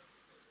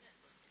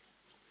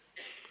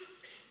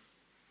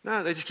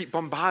 No, they just keep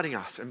bombarding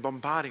us and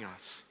bombarding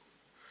us.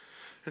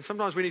 And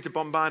sometimes we need to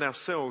bombard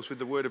ourselves with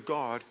the Word of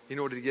God in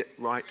order to get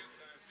right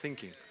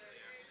thinking.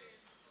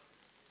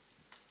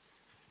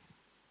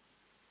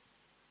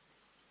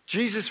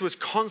 Jesus was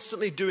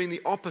constantly doing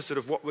the opposite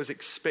of what was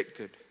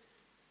expected.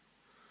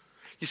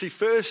 You see,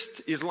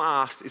 first is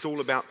last is all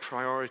about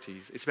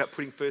priorities. It's about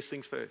putting first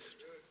things first.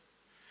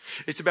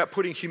 It's about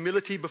putting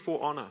humility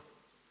before honor.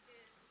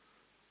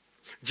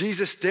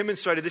 Jesus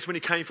demonstrated this when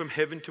he came from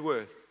heaven to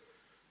earth.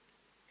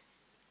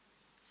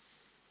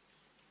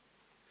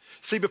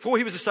 See, before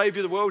he was the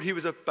Savior of the world, he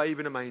was a babe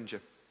in a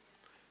manger.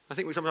 I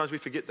think sometimes we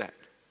forget that.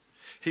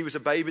 He was a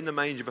babe in the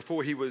manger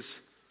before he was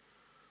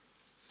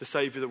the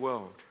Savior of the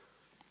world.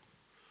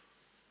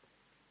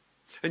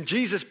 And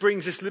Jesus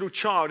brings this little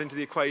child into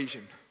the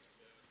equation.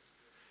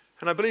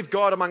 And I believe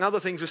God, among other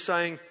things, was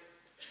saying,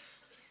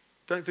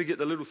 don't forget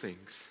the little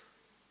things.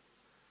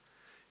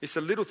 It's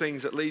the little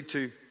things that lead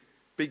to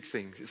big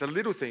things. It's the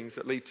little things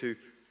that lead to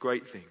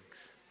great things.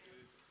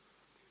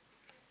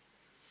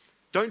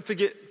 Don't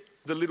forget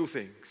the little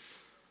things.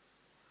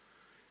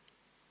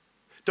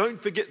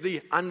 Don't forget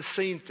the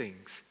unseen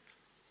things.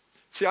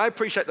 See, I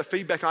appreciate the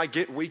feedback I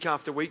get week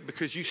after week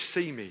because you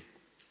see me.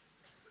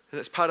 And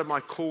that's part of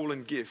my call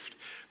and gift.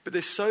 But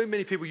there's so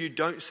many people you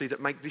don't see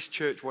that make this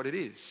church what it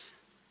is.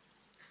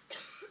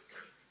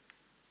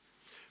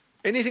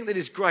 Anything that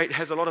is great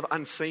has a lot of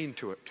unseen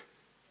to it.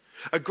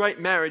 A great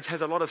marriage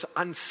has a lot of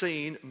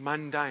unseen,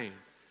 mundane.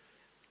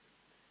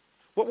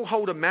 What will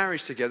hold a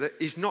marriage together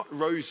is not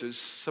roses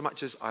so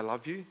much as I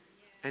love you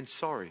and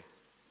sorry.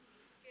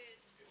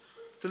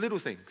 The little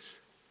things.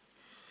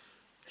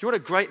 You want a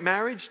great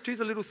marriage? Do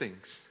the little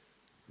things.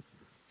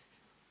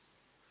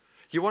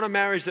 You want a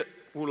marriage that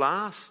will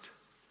last?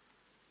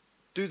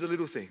 Do the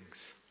little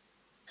things.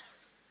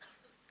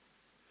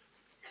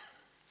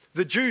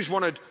 The Jews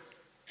wanted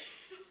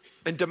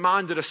and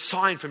demanded a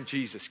sign from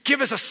Jesus.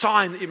 Give us a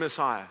sign that you're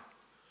Messiah.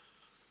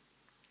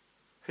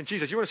 And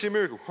Jesus, you want to see a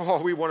miracle?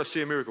 Oh, we want to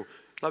see a miracle.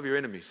 Love your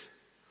enemies.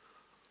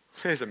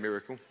 There's a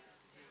miracle.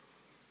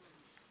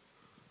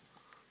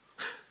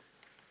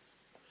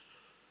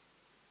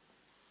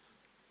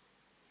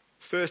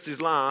 First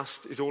is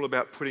last is all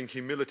about putting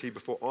humility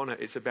before honor.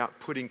 It's about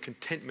putting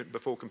contentment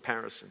before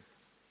comparison.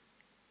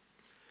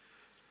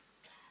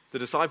 The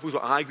disciples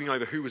were arguing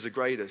over who was the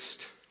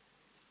greatest.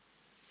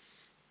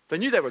 They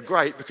knew they were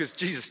great because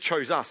Jesus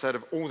chose us out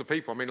of all the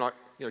people. I mean,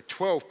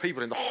 12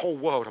 people in the whole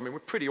world. I mean, we're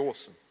pretty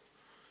awesome.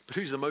 but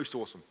who's the most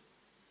awesome?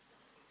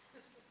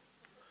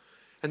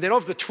 And then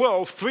of the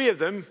 12, 3 of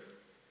them,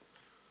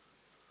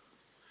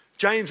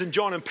 James and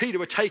John and Peter,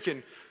 were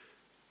taken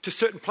to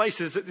certain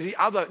places that the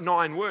other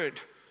 9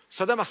 weren't.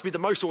 So they must be the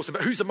most awesome.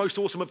 But who's the most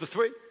awesome of the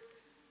 3?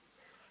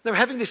 They were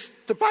having this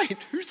debate.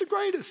 Who's the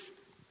greatest?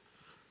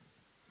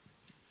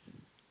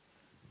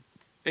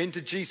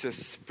 Enter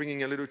Jesus,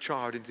 bringing a little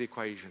child into the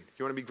equation.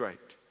 You want to be great?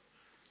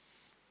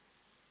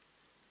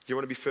 You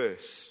want to be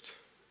first?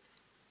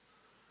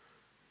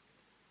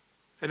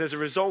 And as a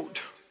result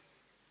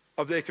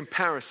of their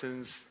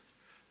comparisons,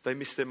 they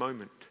missed their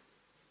moment.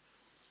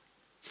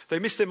 They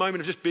missed their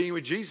moment of just being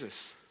with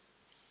Jesus.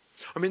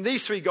 I mean,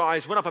 these 3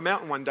 guys went up a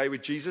mountain one day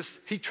with Jesus.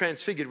 He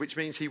transfigured, which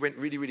means he went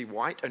really, really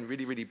white and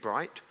really, really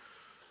bright.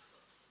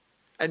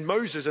 And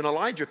Moses and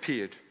Elijah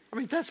appeared. I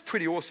mean, that's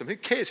pretty awesome. Who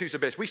cares who's the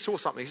best? We saw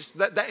something.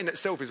 That in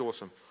itself is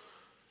awesome.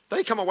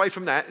 They come away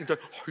from that and go,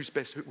 oh, who's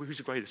best? Who's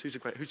the greatest? Who's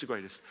the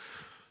greatest?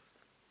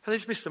 And they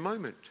just missed the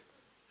moment.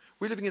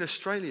 We're living in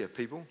Australia,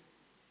 people.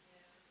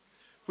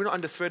 We're not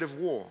under threat of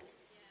war.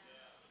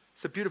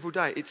 It's a beautiful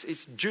day.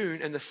 It's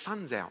June and the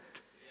sun's out.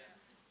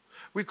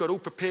 We've got all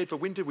prepared for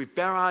winter. We've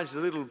barraged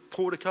the little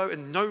portico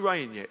and no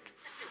rain yet.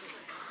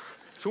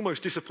 It's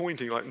almost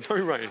disappointing, like no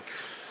rain.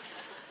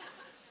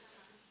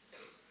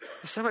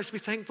 There's so much to be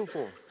thankful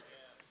for.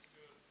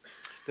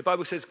 The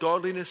Bible says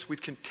godliness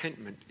with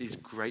contentment is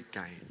great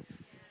gain.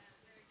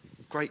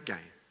 Great gain.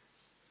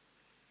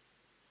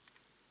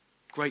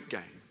 Great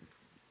gain.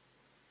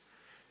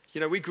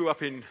 You know, we grew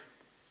up in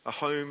a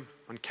home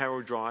on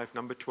Carroll Drive,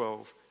 number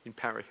 12, in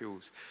Para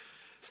Hills.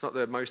 It's not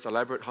the most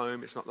elaborate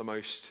home. It's not the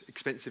most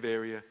expensive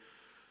area.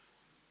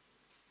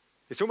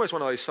 It's almost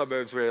one of those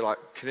suburbs where, like,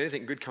 can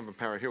anything good come from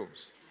Para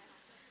Hills?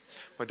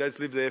 My dad's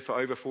lived there for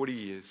over 40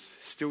 years,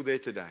 still there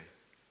today.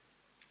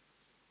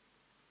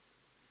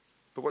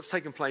 But what's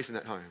taken place in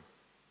that home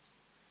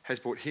has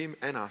brought him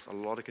and us a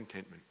lot of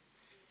contentment.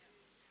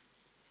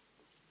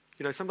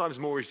 You know, sometimes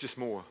more is just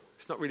more.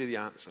 It's not really the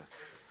answer.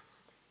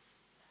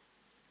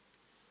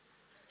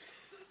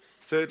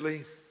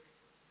 Thirdly,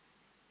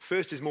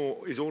 first is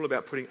all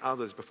about putting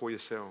others before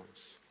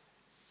yourselves.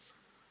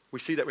 We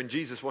see that when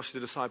Jesus washed the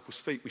disciples'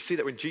 feet. We see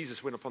that when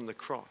Jesus went upon the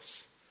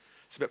cross.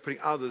 It's about putting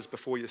others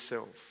before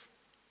yourself.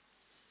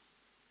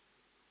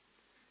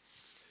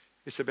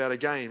 It's about,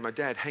 again, my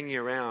dad hanging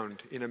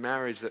around in a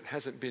marriage that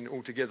hasn't been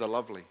altogether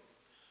lovely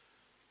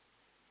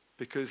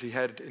because he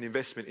had an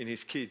investment in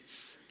his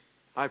kids.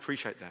 I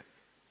appreciate that.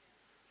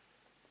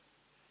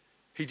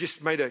 He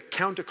just made a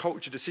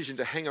counterculture decision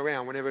to hang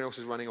around when everyone else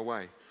is running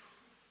away.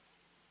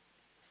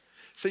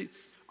 See,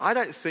 I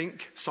don't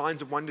think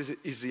signs and wonders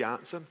is the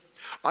answer.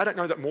 I don't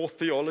know that more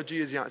theology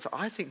is the answer.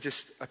 I think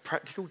just a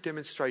practical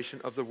demonstration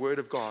of the Word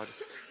of God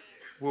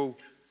will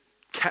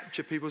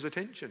capture people's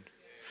attention.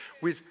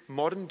 With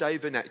modern day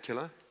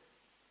vernacular,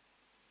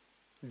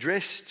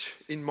 dressed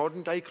in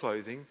modern day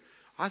clothing,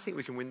 I think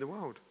we can win the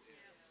world.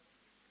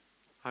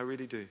 I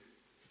really do.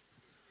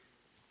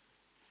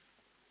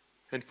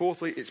 And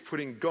fourthly, it's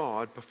putting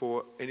God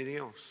before anything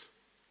else.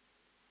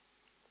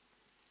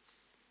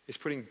 It's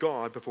putting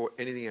God before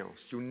anything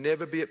else. You'll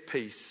never be at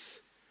peace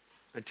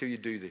until you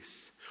do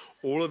this.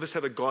 All of us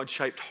have a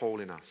God-shaped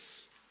hole in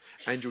us.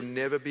 And you'll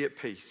never be at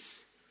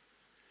peace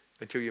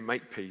until you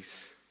make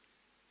peace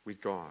with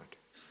God.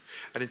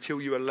 And until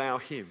you allow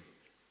Him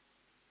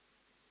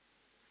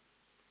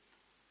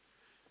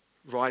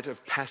rite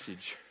of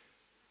passage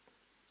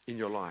in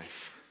your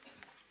life.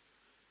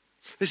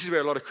 This is where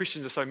a lot of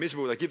Christians are so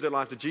miserable. They give their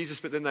life to Jesus,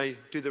 but then they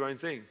do their own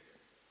thing.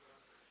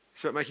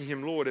 It's about making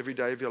Him Lord every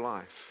day of your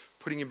life,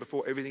 putting Him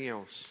before everything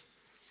else.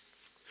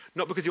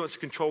 Not because He wants to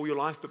control your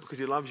life, but because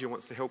He loves you and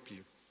wants to help you.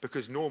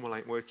 Because normal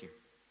ain't working.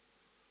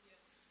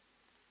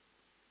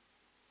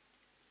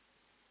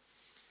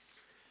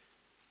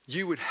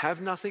 You would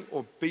have nothing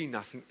or be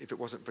nothing if it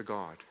wasn't for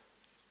God.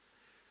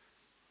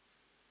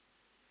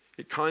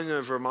 It kind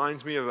of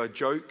reminds me of a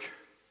joke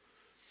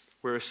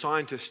where a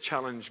scientist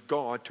challenged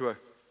God to a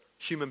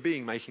human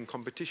being making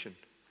competition.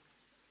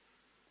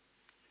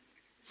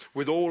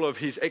 With all of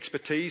his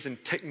expertise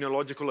and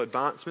technological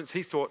advancements,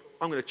 he thought,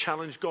 I'm going to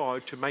challenge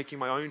God to making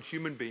my own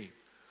human being.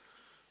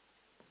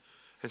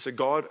 And so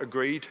God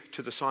agreed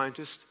to the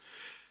scientist.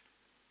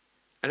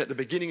 And at the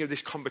beginning of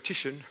this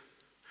competition,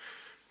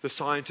 the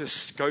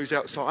scientist goes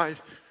outside,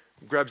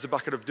 grabs a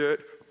bucket of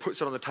dirt,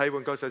 puts it on the table,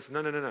 and God says,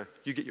 no,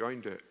 you get your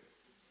own dirt.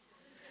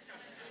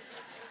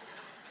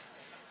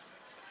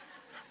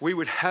 We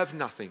would have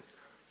nothing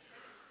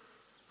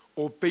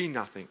or be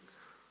nothing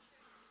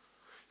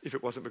if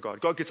it wasn't for God.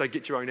 God could say,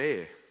 get your own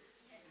air.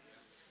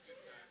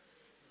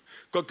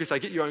 God could say,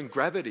 get your own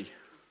gravity.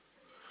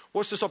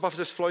 What's to stop us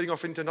just floating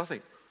off into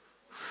nothing?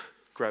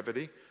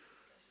 Gravity.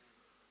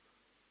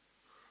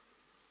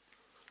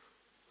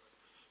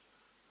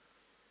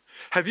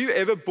 Have you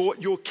ever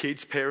bought your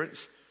kids'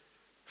 parents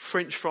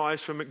French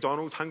fries from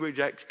McDonald's, Hungry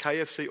Jack's,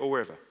 KFC, or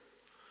wherever?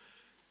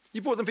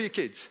 You bought them for your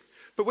kids.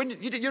 But when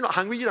you're not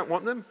hungry, you don't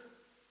want them.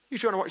 You're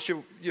trying to watch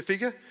your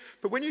figure.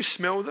 But when you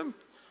smell them,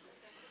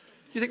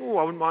 you think, oh,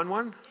 I wouldn't mind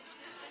one.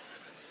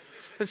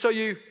 And so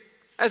you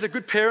as a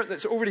good parent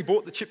that's already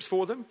bought the chips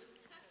for them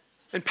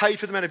and paid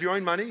for them out of your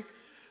own money,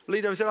 lean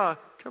over and say, can I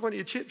have one of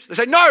your chips? They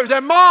say, no,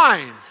 they're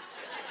mine.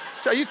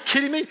 So are you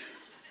kidding me?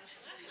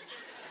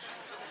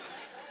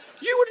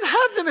 You wouldn't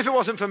have them if it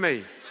wasn't for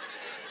me.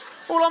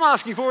 All I'm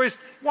asking for is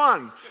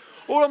 1.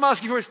 All I'm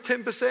asking for is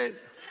 10%.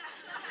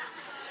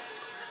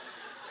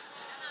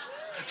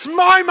 It's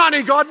my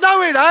money, God.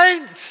 No, it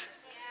ain't.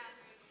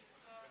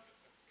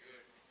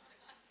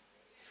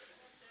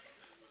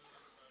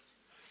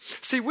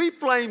 See, we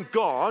blame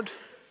God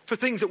for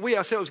things that we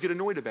ourselves get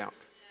annoyed about.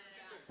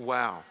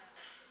 Wow.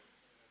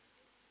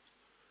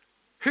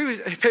 Who's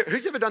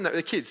ever done that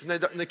with their kids? And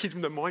the kids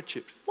want my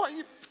chips. What, are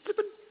you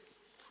flipping?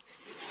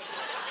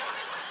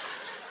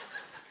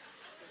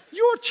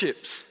 Your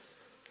chips.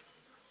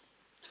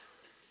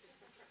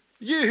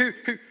 You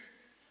who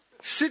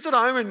sits at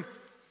home and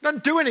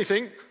doesn't do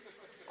anything.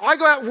 I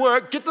go out and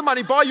work, get the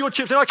money, buy your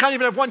chips, and I can't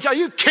even have one chip. Are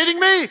you kidding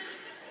me?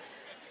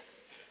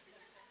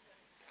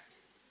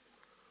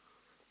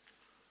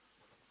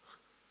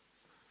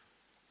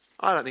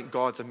 I don't think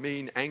God's a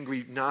mean,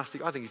 angry,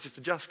 nasty. I think he's just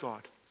a just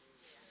God.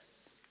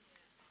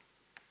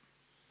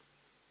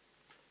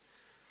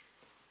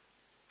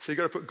 So you've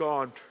got to put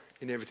God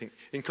in everything.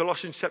 In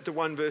Colossians chapter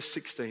 1, verse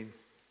 16,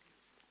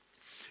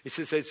 it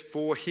says,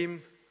 for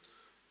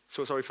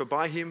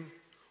by him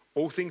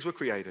all things were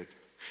created.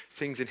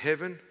 Things in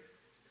heaven,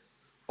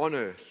 on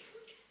earth,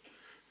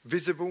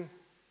 visible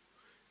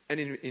and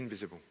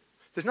invisible.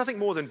 There's nothing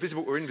more than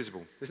visible or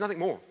invisible. There's nothing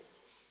more.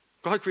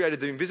 God created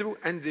the invisible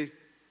and the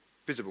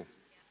visible.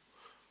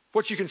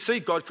 What you can see,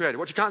 God created.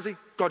 What you can't see,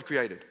 God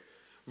created.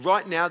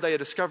 Right now, they are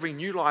discovering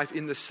new life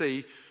in the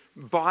sea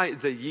by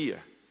the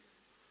year.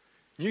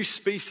 New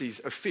species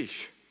of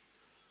fish.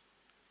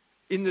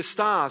 In the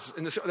stars,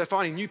 they're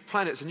finding new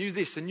planets and new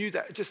this and new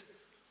that. Just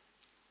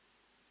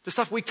the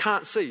stuff we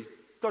can't see,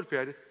 God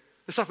created.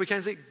 The stuff we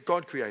can see,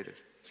 God created.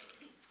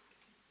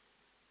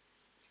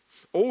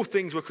 All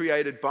things were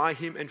created by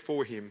him and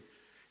for him.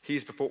 He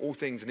is before all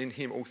things, and in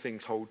him all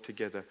things hold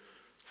together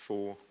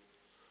for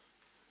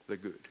the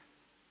good.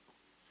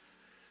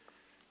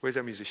 Where's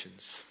our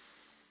musicians?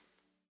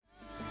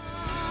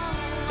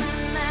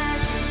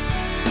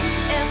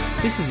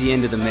 This is the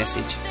end of the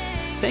message.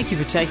 Thank you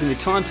for taking the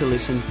time to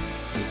listen,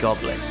 and God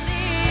bless.